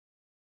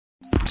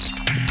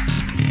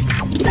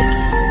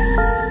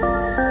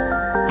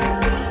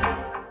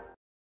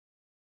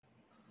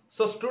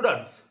So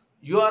students,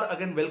 you are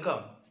again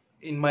welcome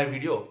in my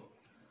video.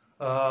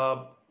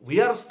 We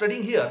are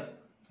studying here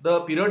the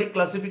periodic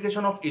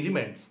classification of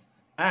elements,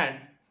 and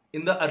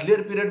in the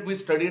earlier period we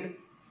studied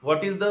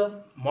what is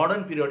the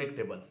modern periodic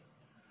table.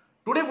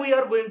 Today we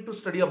are going to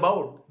study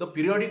about the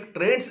periodic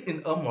trends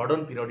in a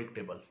modern periodic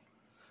table.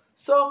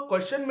 So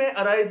question may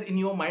arise in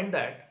your mind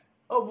that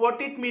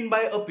what it mean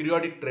by a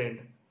periodic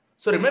trend.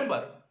 So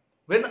remember,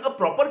 when a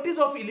properties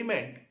of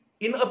element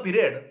in a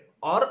period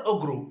or a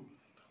group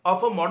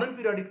of a modern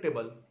periodic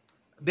table,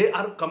 they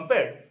are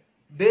compared,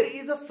 there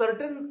is a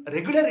certain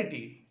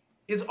regularity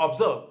is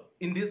observed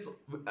in this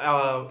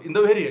in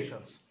the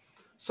variations.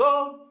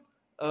 So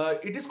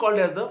it is called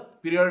as the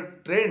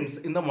periodic trends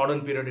in the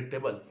modern periodic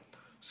table.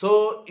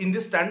 So in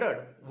this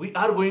standard, we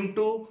are going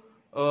to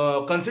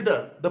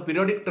consider the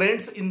periodic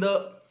trends in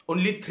the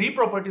only three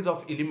properties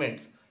of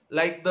elements,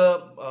 like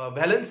the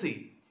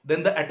valency,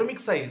 then the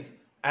atomic size,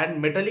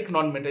 and metallic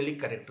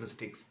non-metallic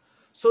characteristics.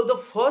 So the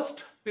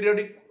first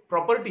periodic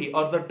property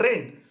or the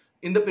trend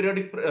in the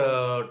periodic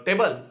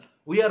table,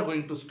 we are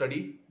going to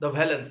study the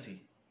valency.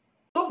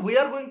 So we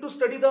are going to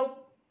study the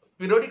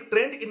periodic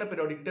trend in a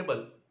periodic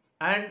table,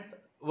 and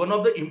one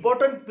of the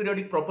important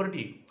periodic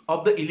property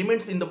of the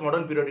elements in the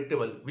modern periodic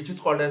table, which is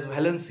called as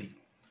valency.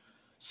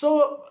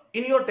 So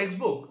in your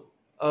textbook,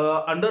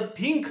 under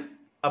think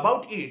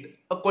about it,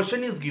 a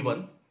question is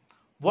given: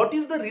 what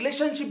is the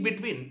relationship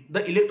between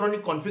the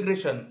electronic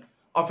configuration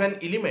of an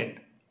element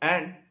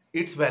and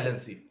its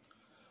valency?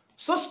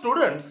 So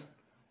students,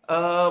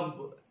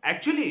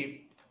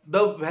 actually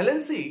the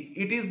valency,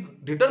 it is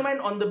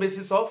determined on the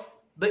basis of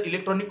the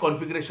electronic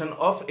configuration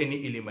of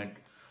any element.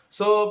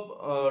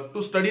 So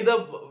to study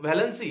the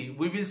valency,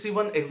 we will see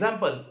one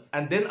example,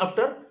 and then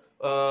after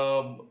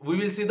we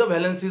will see the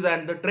valencies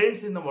and the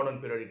trends in the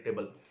modern periodic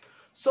table.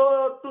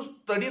 So to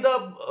study the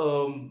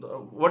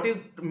what is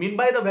mean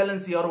by the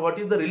valency, or what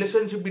is the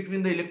relationship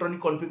between the electronic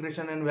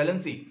configuration and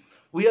valency,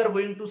 we are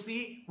going to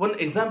see one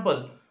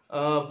example.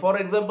 For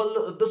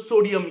example, the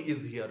sodium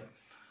is here.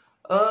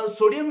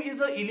 Sodium is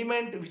an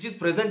element which is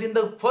present in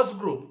the first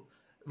group,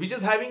 which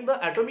is having the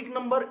atomic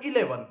number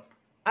 11,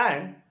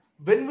 and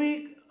when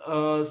we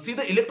see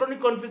the electronic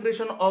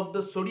configuration of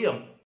the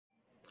sodium,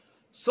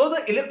 so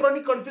the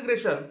electronic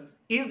configuration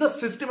is the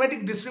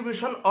systematic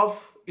distribution of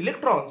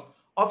electrons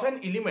of an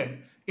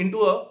element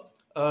into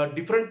a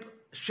different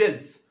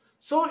shells.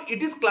 So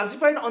it is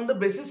classified on the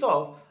basis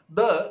of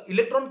the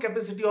electron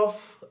capacity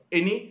of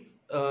any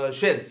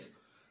shells.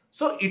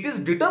 So it is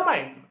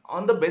determined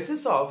on the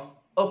basis of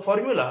a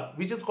formula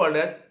which is called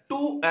as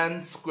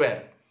 2n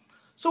square.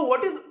 So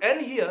what is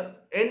n here?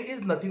 N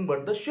is nothing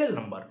but the shell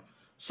number.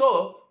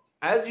 So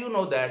as you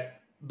know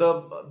that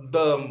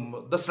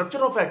the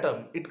structure of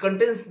atom, it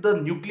contains the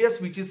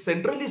nucleus which is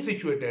centrally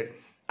situated,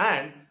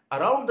 and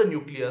around the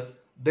nucleus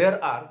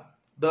there are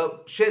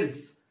the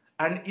shells,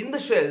 and in the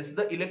shells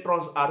the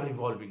electrons are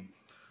revolving.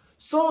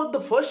 So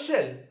the first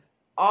shell,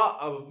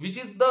 which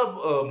is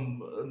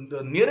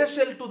the nearest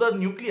shell to the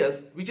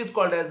nucleus, which is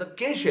called as the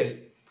K shell,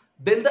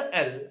 then the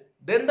L,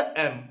 then the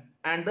M,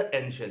 and the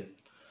N shell.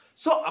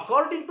 So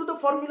according to the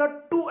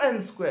formula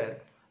 2n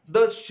square,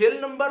 the shell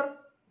number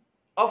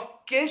of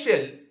K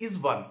shell is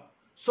 1.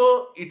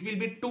 So it will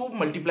be 2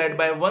 multiplied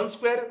by 1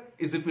 square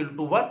is equal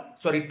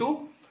to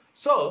 2.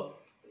 So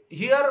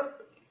here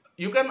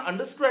you can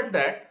understand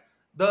that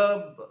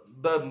the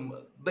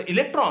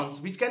electrons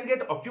which can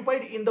get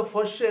occupied in the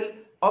first shell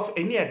of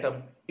any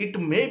atom, it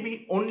may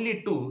be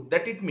only 2.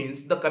 That it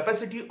means the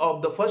capacity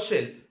of the first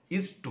shell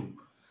is 2.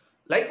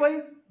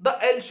 Likewise,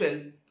 the L shell,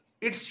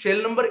 its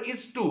shell number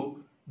is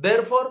 2.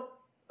 Therefore,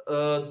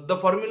 the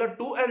formula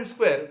 2n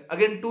square,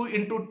 again 2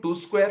 into 2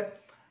 square.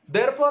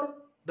 Therefore,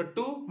 the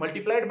 2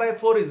 multiplied by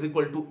 4 is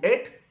equal to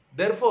 8.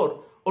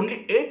 Therefore,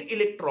 only 8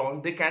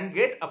 electrons they can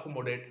get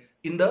accommodated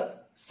in the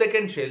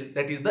second shell,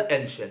 that is the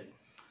L shell.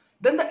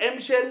 Then the M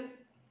shell,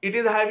 it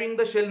is having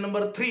the shell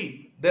number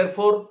 3.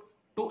 Therefore,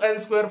 2n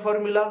square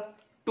formula,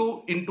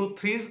 2 into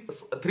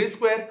 3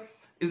 square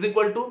is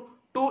equal to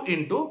 2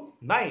 into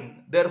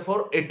 9.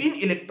 Therefore,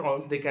 18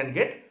 electrons they can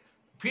get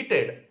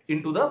fitted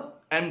into the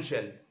M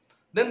shell.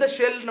 Then the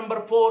shell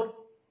number 4,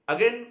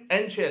 again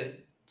N shell.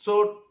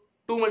 So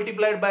 2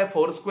 multiplied by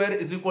 4 square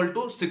is equal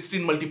to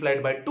 16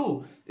 multiplied by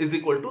 2 is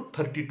equal to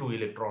 32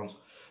 electrons.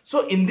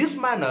 So in this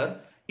manner,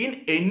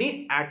 in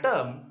any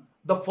atom,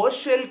 the first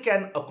shell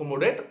can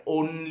accommodate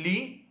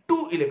only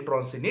 2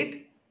 electrons in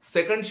it,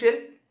 second shell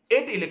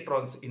 8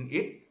 electrons in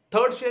it,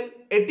 third shell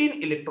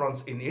 18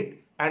 electrons in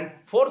it, and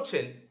fourth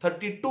shell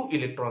 32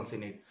 electrons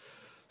in it.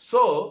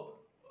 So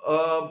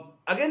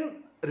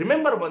again,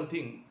 remember one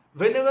thing: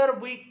 whenever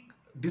we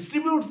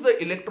distribute the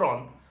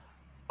electron,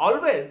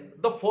 always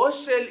the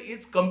first shell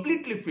is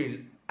completely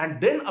filled,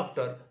 and then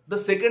after the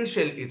second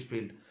shell is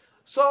filled.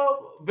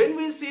 So when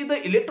we see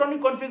the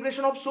electronic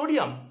configuration of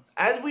sodium,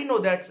 as we know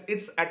that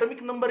its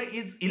atomic number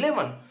is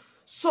 11,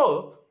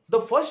 so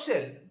the first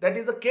shell, that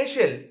is the K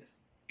shell,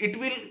 it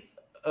will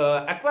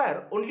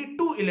acquire only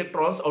 2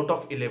 electrons out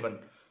of 11.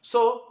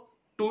 So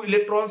 2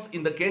 electrons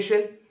in the K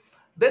shell.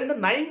 Then the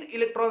 9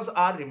 electrons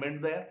are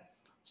remained there.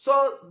 So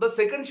the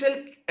second shell,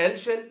 L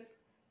shell,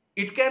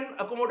 it can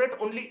accommodate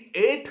only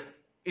 8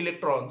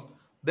 electrons.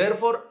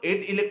 Therefore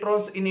 8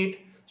 electrons in it.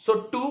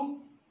 So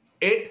 2,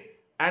 8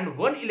 and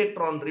 1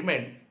 electron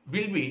remain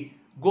will be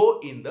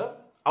go in the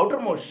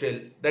outermost shell,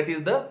 that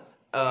is the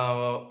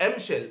M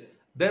shell.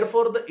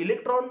 Therefore the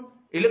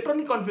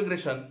electronic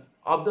configuration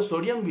of the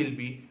sodium will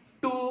be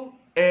 2,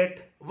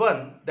 8,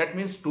 1. That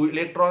means 2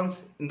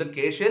 electrons in the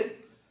K shell,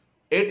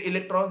 8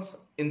 electrons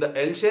in the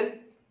L shell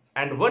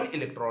and 1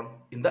 electron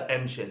in the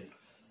M shell.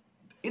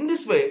 In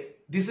this way,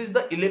 this is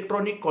the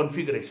electronic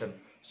configuration.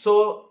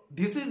 So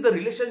this is the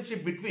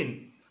relationship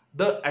between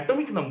the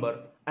atomic number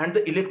and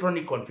the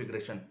electronic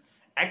configuration.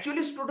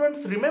 Actually,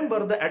 students,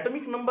 remember the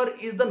atomic number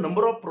is the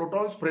number of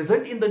protons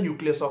present in the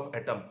nucleus of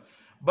atom.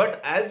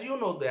 But as you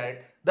know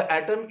that the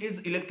atom is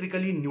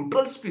electrically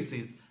neutral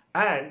species,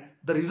 and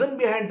the reason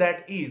behind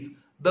that is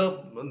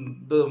the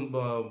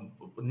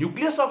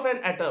nucleus of an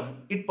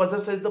atom, it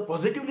possesses the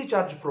positively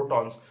charged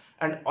protons,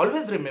 and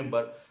always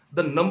remember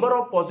the number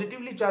of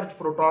positively charged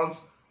protons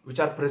which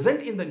are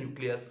present in the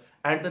nucleus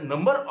and the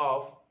number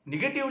of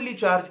negatively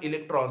charged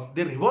electrons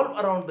they revolve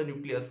around the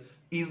nucleus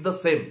is the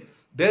same.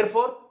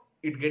 Therefore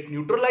it gets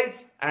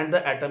neutralized and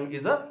the atom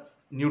is a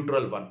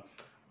neutral one.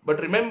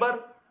 But remember,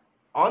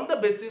 on the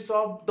basis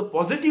of the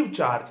positive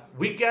charge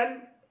we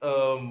can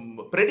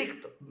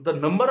predict the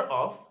number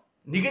of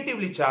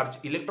negatively charged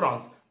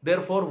electrons.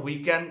 Therefore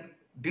we can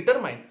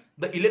determine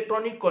the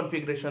electronic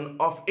configuration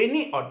of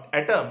any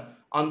atom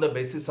on the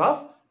basis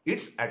of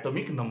its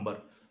atomic number.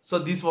 So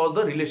this was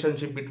the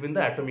relationship between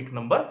the atomic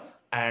number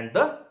and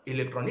the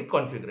electronic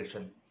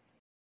configuration.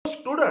 So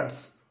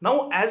students,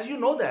 now as you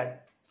know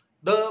that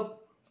the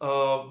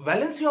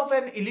valency of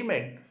an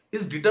element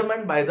is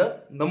determined by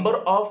the number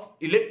of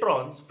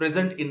electrons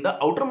present in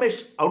the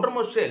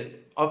outermost shell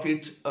of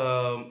its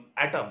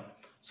atom.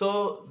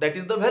 So that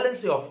is the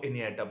valency of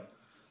any atom.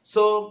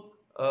 So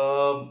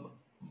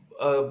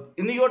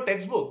in your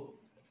textbook,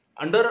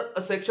 under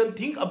a section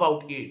think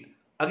about it,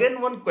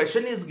 again one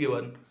question is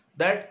given,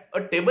 that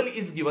a table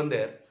is given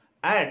there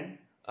and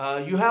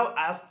you have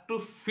asked to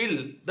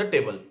fill the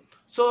table.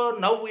 So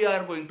now we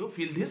are going to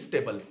fill this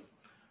table.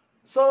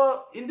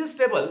 So in this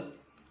table,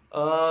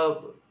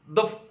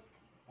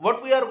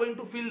 what we are going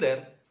to fill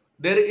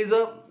there is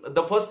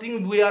the first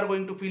thing we are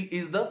going to fill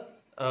is the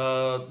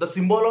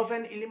symbol of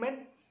an element,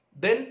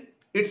 then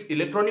its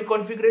electronic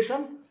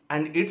configuration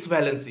and its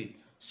valency.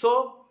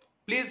 So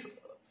please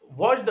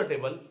watch the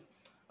table.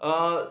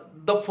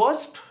 The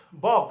first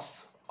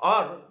box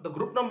or the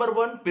group number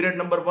 1, period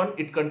number 1,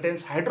 it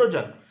contains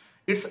hydrogen.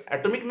 Its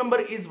atomic number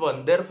is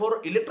 1,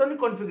 therefore electronic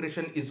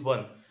configuration is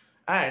 1.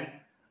 And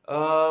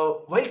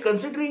while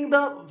considering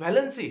the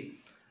valency,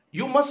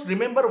 you must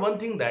remember one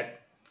thing,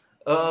 that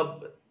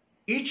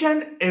each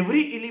and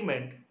every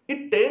element,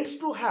 it tends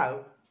to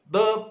have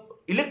the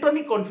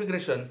electronic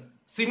configuration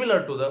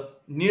similar to the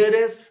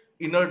nearest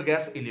inert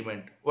gas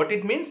element. What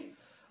it means?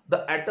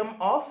 The atom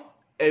of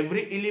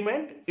every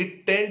element,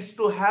 it tends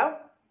to have,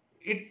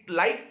 it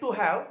like to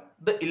have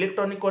the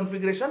electronic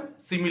configuration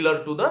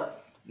similar to the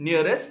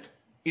nearest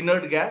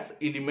inert gas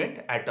element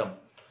atom.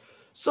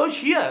 So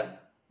here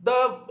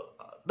the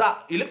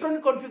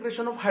electronic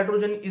configuration of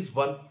hydrogen is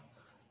 1.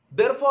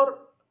 Therefore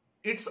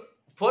its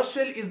first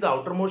shell is the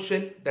outermost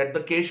shell, that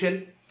the K shell.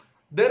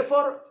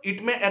 Therefore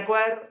it may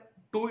acquire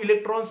 2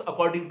 electrons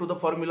according to the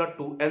formula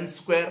 2n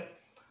square.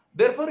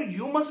 Therefore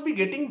you must be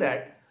getting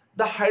that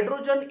the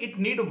hydrogen, it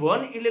need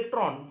 1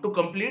 electron to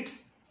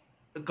complete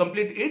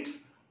its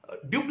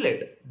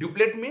duplet.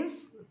 Duplet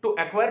means to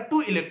acquire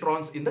 2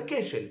 electrons in the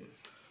K shell.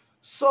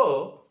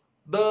 So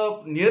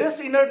the nearest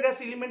inert gas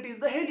element is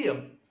the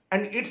helium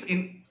and its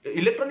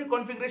electronic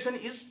configuration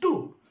is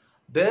 2.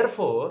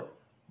 Therefore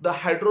the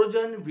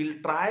hydrogen will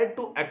try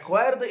to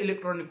acquire the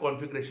electronic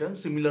configuration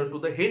similar to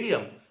the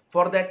helium.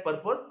 For that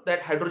purpose,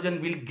 that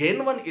hydrogen will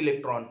gain 1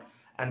 electron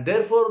and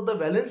therefore the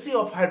valency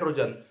of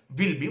hydrogen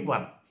will be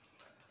 1.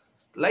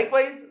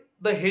 Likewise,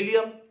 the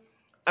helium,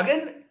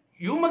 again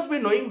you must be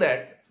knowing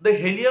that the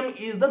helium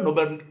is the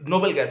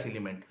noble gas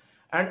element,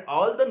 and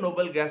all the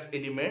noble gas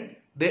element,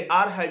 they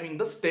are having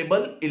the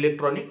stable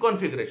electronic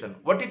configuration.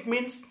 What it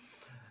means?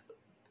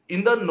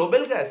 In the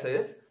noble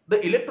gases, the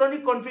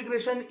electronic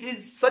configuration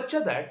is such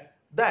that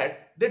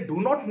they do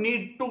not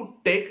need to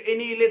take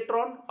any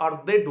electron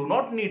or they do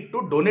not need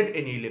to donate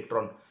any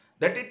electron.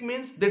 That it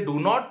means they do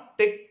not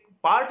take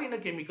part in a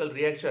chemical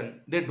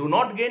reaction, they do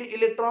not gain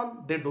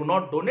electron, they do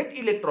not donate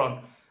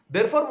electron.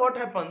 Therefore what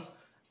happens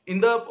in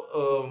the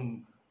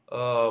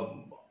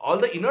all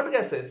the inert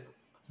gases,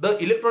 the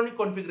electronic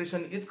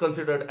configuration is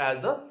considered as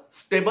the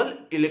stable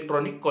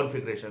electronic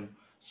configuration.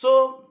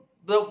 So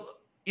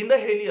in the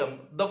helium,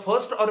 the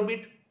first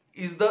orbit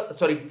is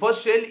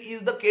first shell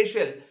is the K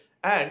shell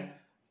and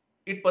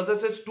it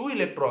possesses 2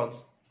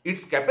 electrons.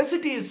 Its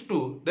capacity is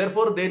 2.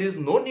 Therefore there is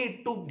no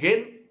need to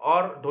gain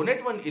or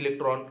donate 1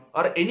 electron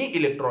or any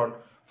electron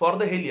for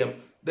the helium.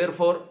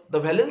 Therefore the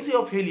valency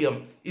of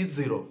helium is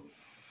 0.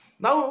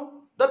 Now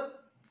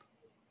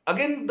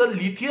again the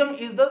lithium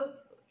is the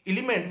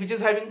element which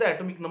is having the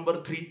atomic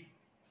number 3.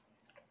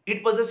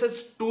 it possesses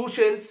two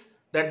shells,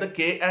 that the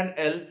K and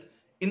L.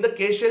 In the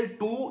K shell,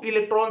 2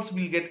 electrons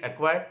will get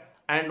acquired,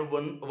 and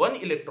one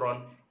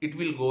electron it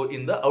will go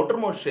in the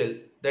outermost shell,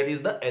 that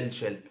is the L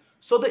shell.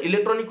 So the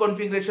electronic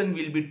configuration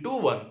will be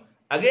 2-1.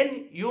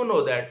 Again, you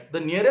know that the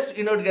nearest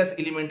inert gas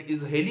element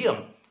is helium.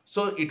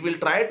 So it will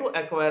try to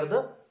acquire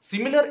the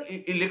similar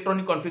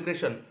electronic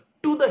configuration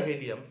to the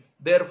helium.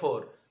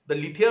 Therefore, the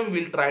lithium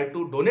will try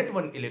to donate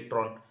 1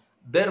 electron.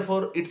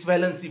 Therefore, its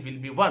valency will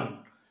be 1.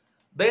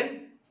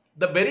 Then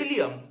the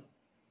beryllium,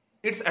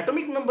 its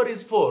atomic number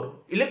is 4.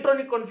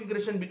 Electronic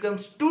configuration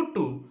becomes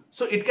 2-2.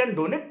 So it can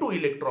donate 2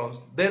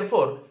 electrons.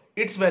 Therefore,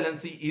 its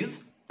valency is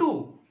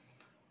 2.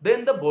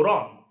 Then the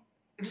boron,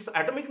 its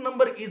atomic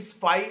number is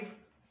 5.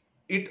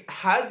 It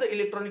has the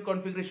electronic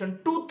configuration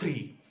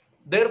 2-3.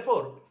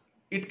 Therefore,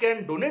 it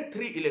can donate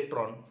 3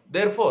 electrons.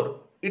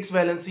 Therefore, its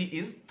valency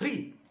is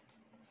 3.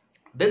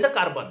 Then the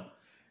carbon,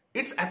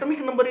 its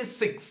atomic number is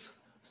 6.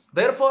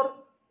 Therefore,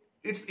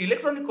 its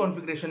electronic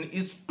configuration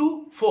is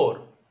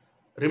 2-4.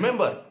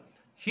 Remember,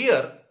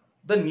 here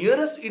the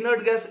nearest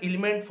inert gas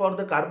element for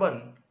the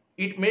carbon,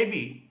 it may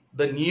be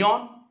the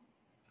neon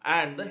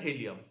and the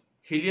helium.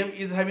 Helium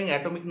is having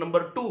atomic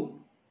number 2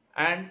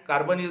 and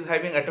carbon is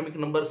having atomic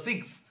number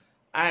 6,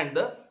 and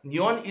the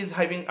neon is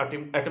having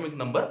atomic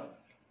number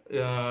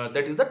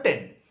that is the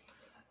 10.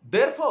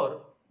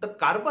 Therefore, the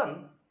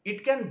carbon,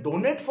 it can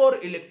donate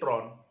 4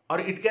 electron or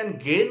it can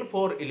gain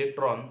 4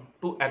 electron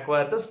to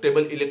acquire the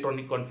stable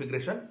electronic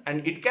configuration,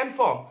 and it can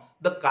form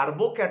the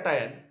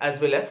carbocation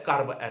as well as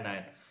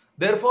carbanion.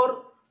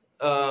 Therefore,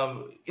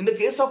 in the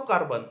case of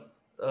carbon,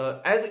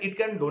 as it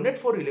can donate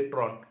 4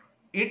 electron,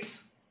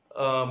 its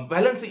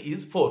valency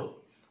is 4.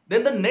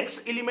 Then the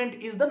next element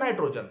is the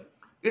nitrogen.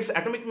 Its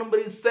atomic number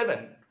is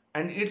 7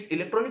 and its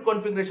electronic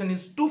configuration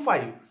is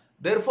 2-5.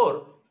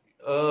 Therefore,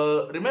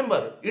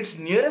 remember, its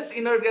nearest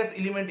inert gas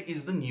element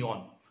is the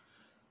neon.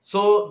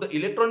 So the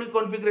electronic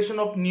configuration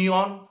of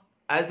neon,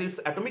 as its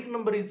atomic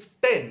number is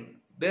 10,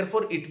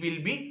 therefore it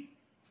will be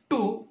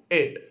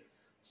 2-8.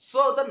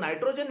 So the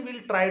nitrogen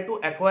will try to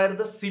acquire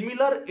the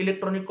similar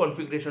electronic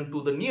configuration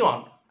to the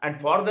neon,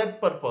 and for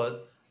that purpose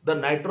the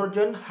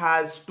nitrogen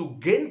has to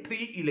gain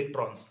 3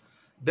 electrons.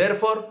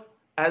 Therefore,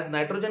 as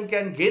nitrogen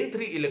can gain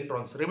 3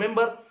 electrons,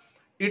 remember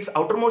its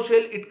outermost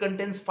shell, it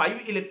contains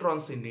 5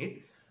 electrons in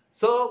it.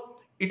 So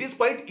it is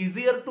quite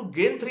easier to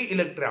gain 3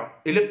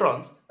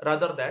 electrons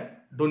rather than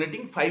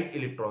donating 5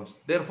 electrons.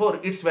 Therefore,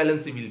 its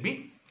valency will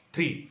be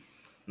 3.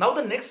 Now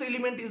the next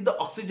element is the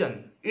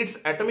oxygen. Its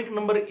atomic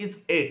number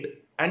is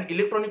 8 and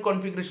electronic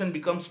configuration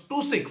becomes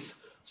 2-6.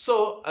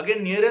 So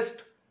again,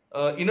 nearest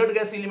inert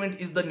gas element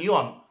is the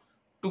neon.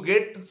 To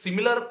get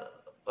similar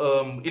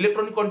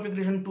electronic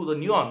configuration to the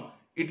neon,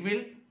 it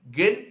will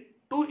gain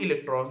 2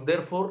 electrons.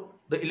 Therefore,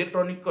 the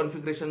electronic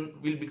configuration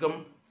will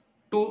become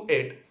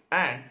 2-8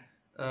 and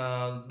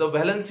the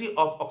valency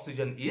of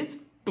oxygen is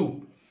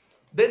 2.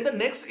 Then the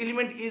next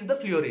element is the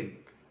fluorine.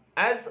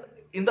 As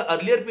in the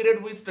earlier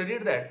period we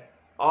studied that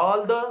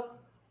all the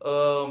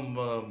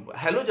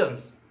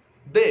halogens,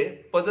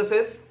 they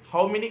possesses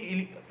how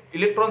many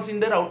electrons in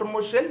their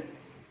outermost shell?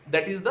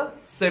 That is the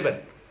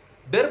 7.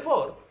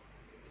 Therefore,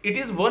 it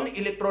is 1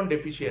 electron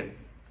deficient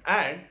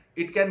and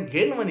it can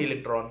gain 1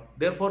 electron.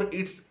 Therefore,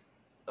 its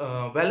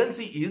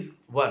valency is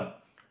 1.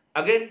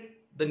 Again,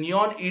 the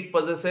neon, it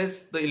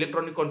possesses the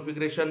electronic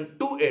configuration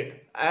 2-8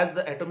 as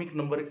the atomic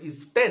number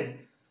is 10.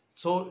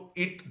 So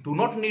it do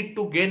not need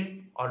to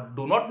gain or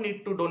do not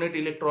need to donate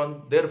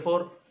electron.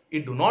 Therefore,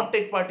 it do not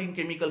take part in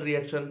chemical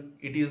reaction.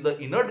 It is the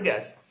inert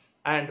gas,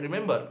 and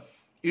remember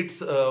its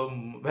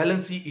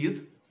valency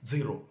is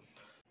 0.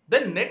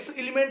 Then next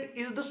element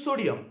is the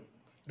sodium.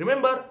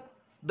 Remember,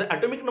 the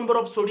atomic number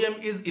of sodium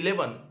is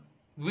 11.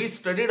 We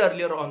studied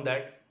earlier on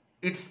that.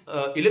 Its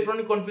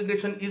electronic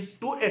configuration is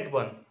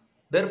 2-8-1.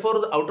 Therefore,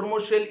 the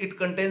outermost shell, it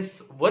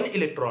contains 1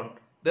 electron.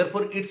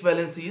 Therefore, its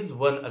valency is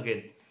 1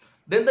 again.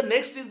 Then the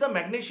next is the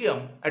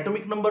magnesium,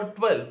 atomic number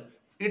 12.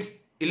 Its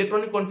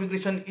electronic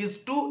configuration is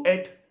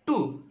 2-8-2.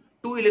 2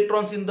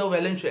 electrons in the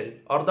valence shell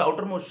or the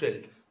outermost shell.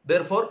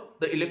 Therefore,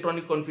 the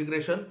electronic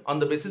configuration, on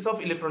the basis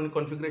of electronic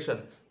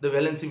configuration, the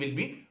valency will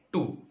be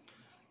 2.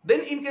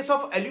 Then in case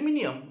of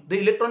aluminium, the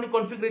electronic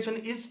configuration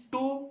is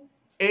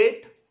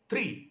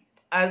 2-8-3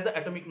 as the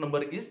atomic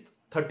number is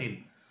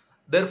 13.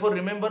 Therefore,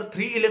 remember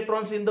 3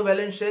 electrons in the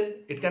valence shell,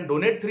 it can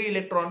donate 3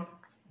 electrons.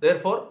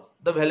 Therefore,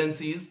 the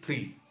valency is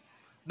 3.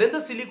 Then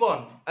the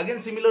silicon, again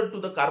similar to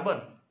the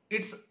carbon,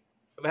 its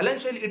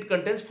valence shell, it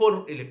contains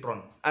 4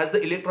 electrons as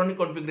the electronic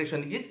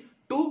configuration is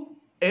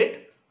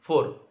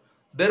 2-8-4.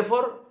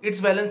 Therefore, its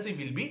valency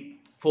will be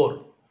 4.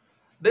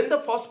 Then the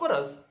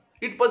phosphorus,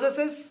 it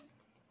possesses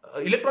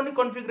electronic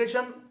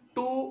configuration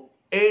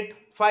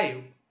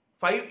 2-8-5,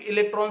 5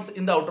 electrons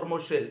in the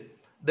outermost shell.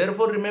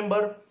 Therefore,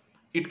 remember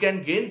it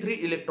can gain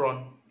 3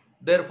 electrons.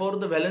 Therefore,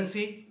 the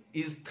valency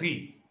is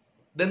 3.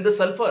 Then the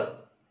sulfur,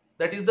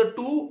 that is the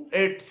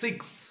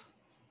 2-8-6.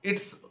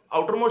 Its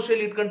outermost shell,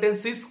 it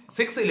contains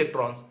 6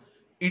 electrons.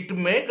 It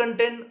may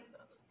contain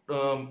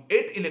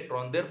 8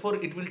 electrons. Therefore,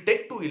 it will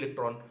take 2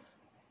 electrons.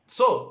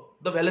 So,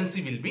 the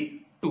valency will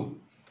be 2.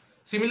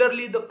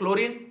 Similarly, the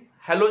chlorine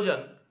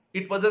halogen,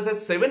 it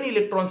possesses 7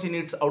 electrons in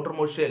its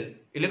outermost shell.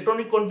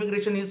 Electronic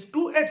configuration is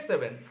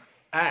 287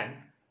 and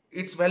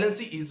its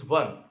valency is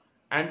 1.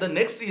 And the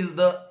next is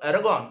the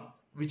argon,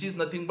 which is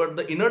nothing but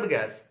the inert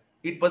gas.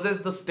 It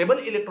possesses the stable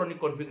electronic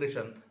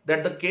configuration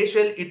that the K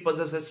shell, it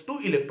possesses 2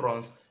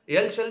 electrons,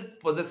 L shell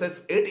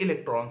possesses 8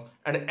 electrons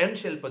and M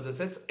shell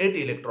possesses 8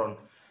 electrons.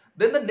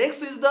 Then the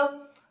next is the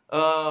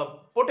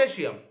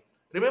potassium.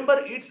 Remember,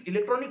 its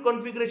electronic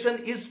configuration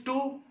is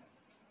 2,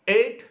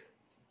 8,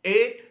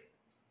 8,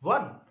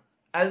 1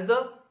 as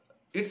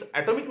its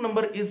atomic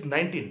number is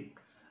 19.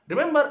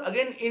 Remember,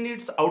 again in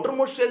its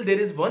outermost shell there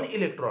is 1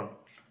 electron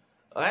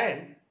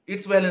and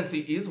its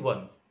valency is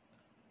 1.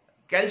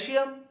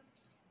 Calcium,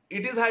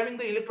 it is having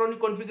the electronic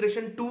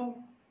configuration 2,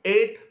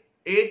 8,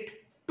 8,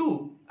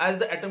 2 as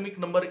the atomic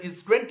number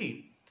is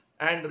 20.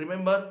 And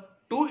remember,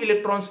 2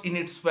 electrons in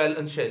its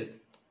valence shell.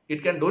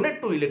 It can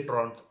donate 2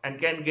 electrons and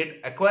can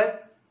acquire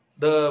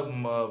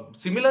the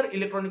similar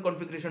electronic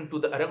configuration to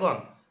the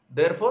argon.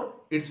 Therefore,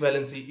 its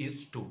valency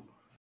is 2.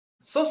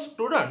 So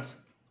students,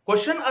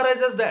 question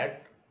arises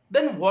that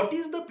then what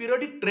is the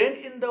periodic trend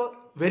in the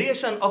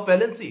variation of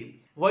valency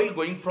while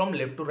going from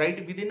left to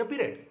right within a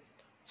period?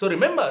 So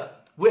remember,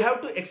 we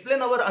have to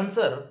explain our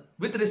answer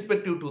with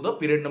respect to the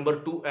period number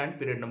 2 and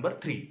period number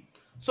 3.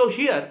 So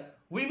here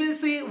we will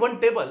see one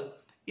table.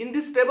 In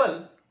this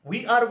table,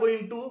 we are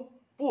going to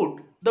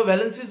put the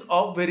valencies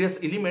of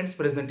various elements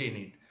present in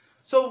it.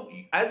 So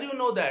as you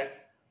know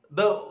that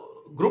the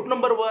group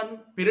number 1,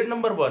 period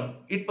number 1,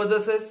 it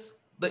possesses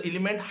the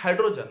element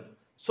hydrogen.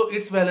 So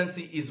its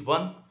valency is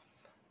 1.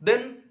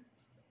 Then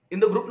in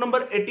the group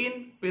number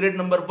 18, period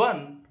number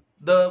 1,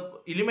 the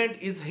element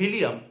is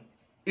helium.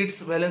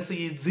 Its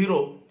valency is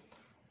 0.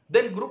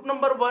 Then group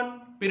number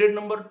 1, period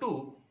number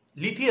 2,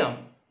 lithium,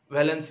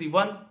 valency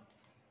 1.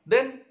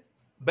 Then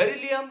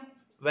beryllium,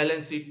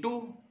 valency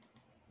 2.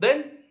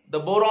 Then the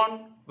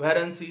boron,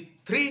 valency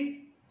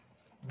 3.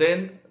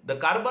 Then the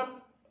carbon,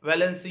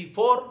 valency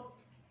 4.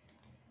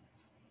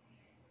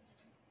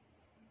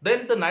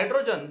 Then the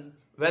nitrogen,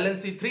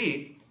 valency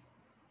 3.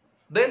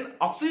 Then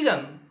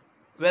oxygen,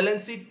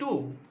 valency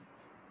 2.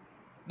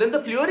 Then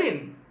the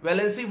fluorine,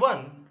 valency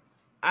 1.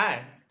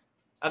 And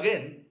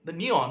again the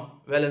neon,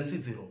 valency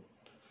 0.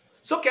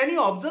 So can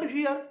you observe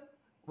here,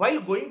 while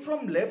going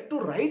from left to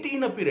right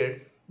in a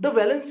period, the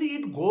valency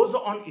it goes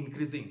on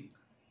increasing.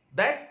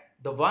 That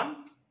the 1,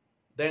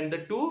 then the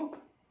 2,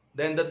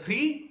 then the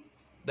 3,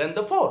 then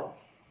the 4.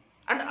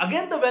 And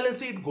again the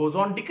valency it goes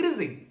on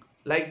decreasing,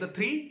 like the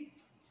 3,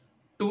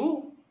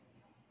 2,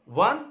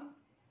 1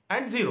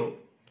 and 0.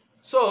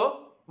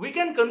 So we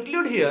can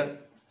conclude here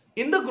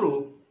in the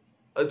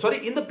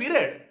in the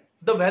period,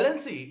 the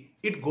valency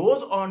it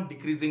goes on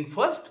decreasing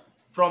first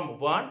from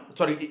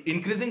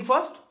increasing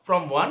first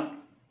from 1,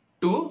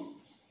 2,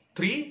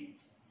 3,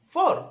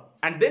 4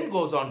 and then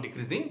goes on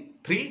decreasing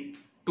 3,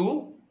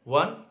 2,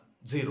 1,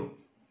 0.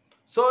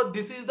 So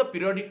this is the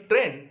periodic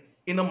trend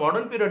in a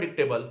modern periodic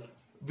table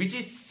which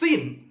is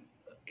seen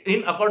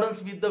in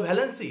accordance with the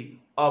valency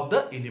of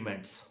the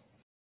elements.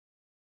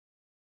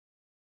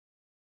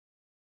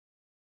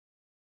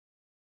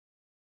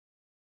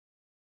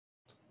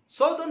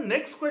 So the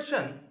next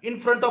question in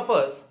front of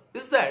us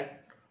is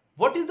that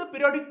what is the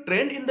periodic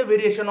trend in the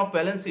variation of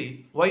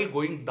valency while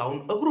going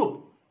down a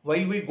group?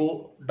 While we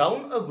go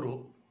down a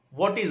group,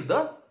 what is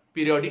the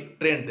periodic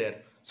trend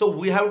there? So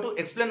we have to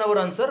explain our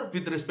answer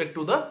with respect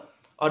to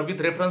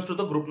with reference to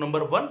the group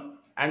number 1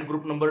 and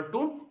group number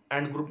 2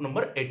 and group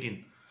number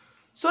 18.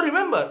 So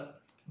remember,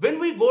 when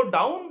we go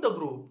down the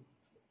group,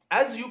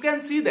 as you can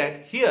see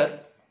that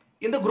here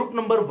in the group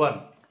number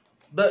 1,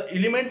 the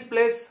elements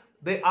placed,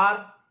 they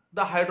are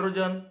the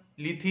hydrogen,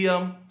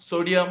 lithium,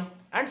 sodium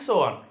and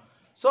so on.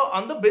 So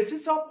on the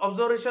basis of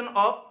observation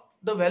of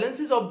the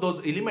valencies of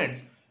those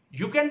elements,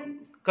 you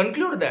can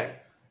conclude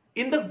that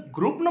in the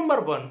group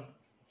number 1,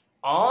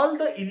 all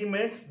the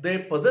elements they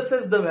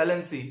possesses the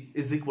valency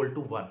is equal to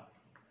 1.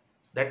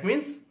 That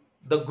means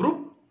the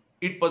group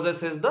it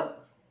possesses the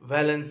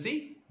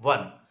valency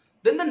 1.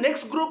 Then the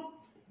next group,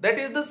 that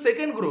is the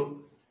second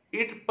group,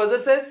 it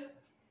possesses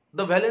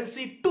the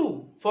valency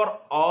 2 for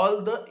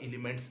all the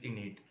elements in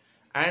it.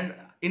 And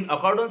in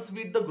accordance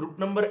with the group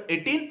number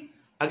 18,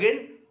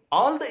 again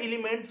all the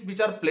elements which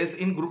are placed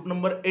in group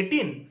number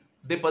 18,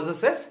 they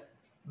possesses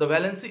the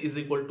valency is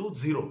equal to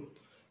 0.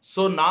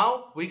 So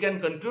now we can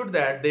conclude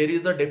that there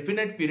is a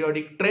definite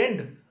periodic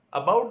trend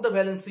about the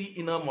valency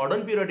in a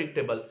modern periodic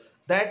table,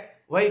 that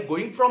while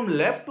going from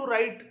left to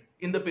right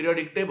in the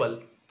periodic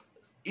table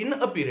in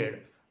a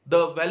period,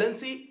 the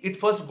valency it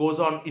first goes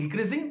on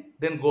increasing,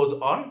 then goes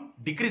on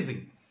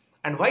decreasing.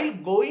 And while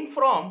going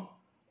from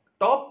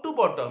top to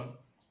bottom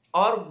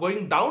or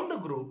going down the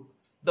group,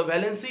 the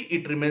valency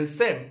it remains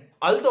same,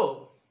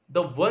 although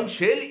the one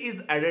shell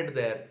is added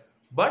there,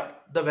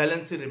 but the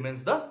valency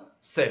remains the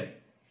same.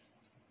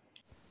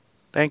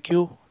 Thank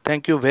you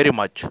very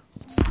much.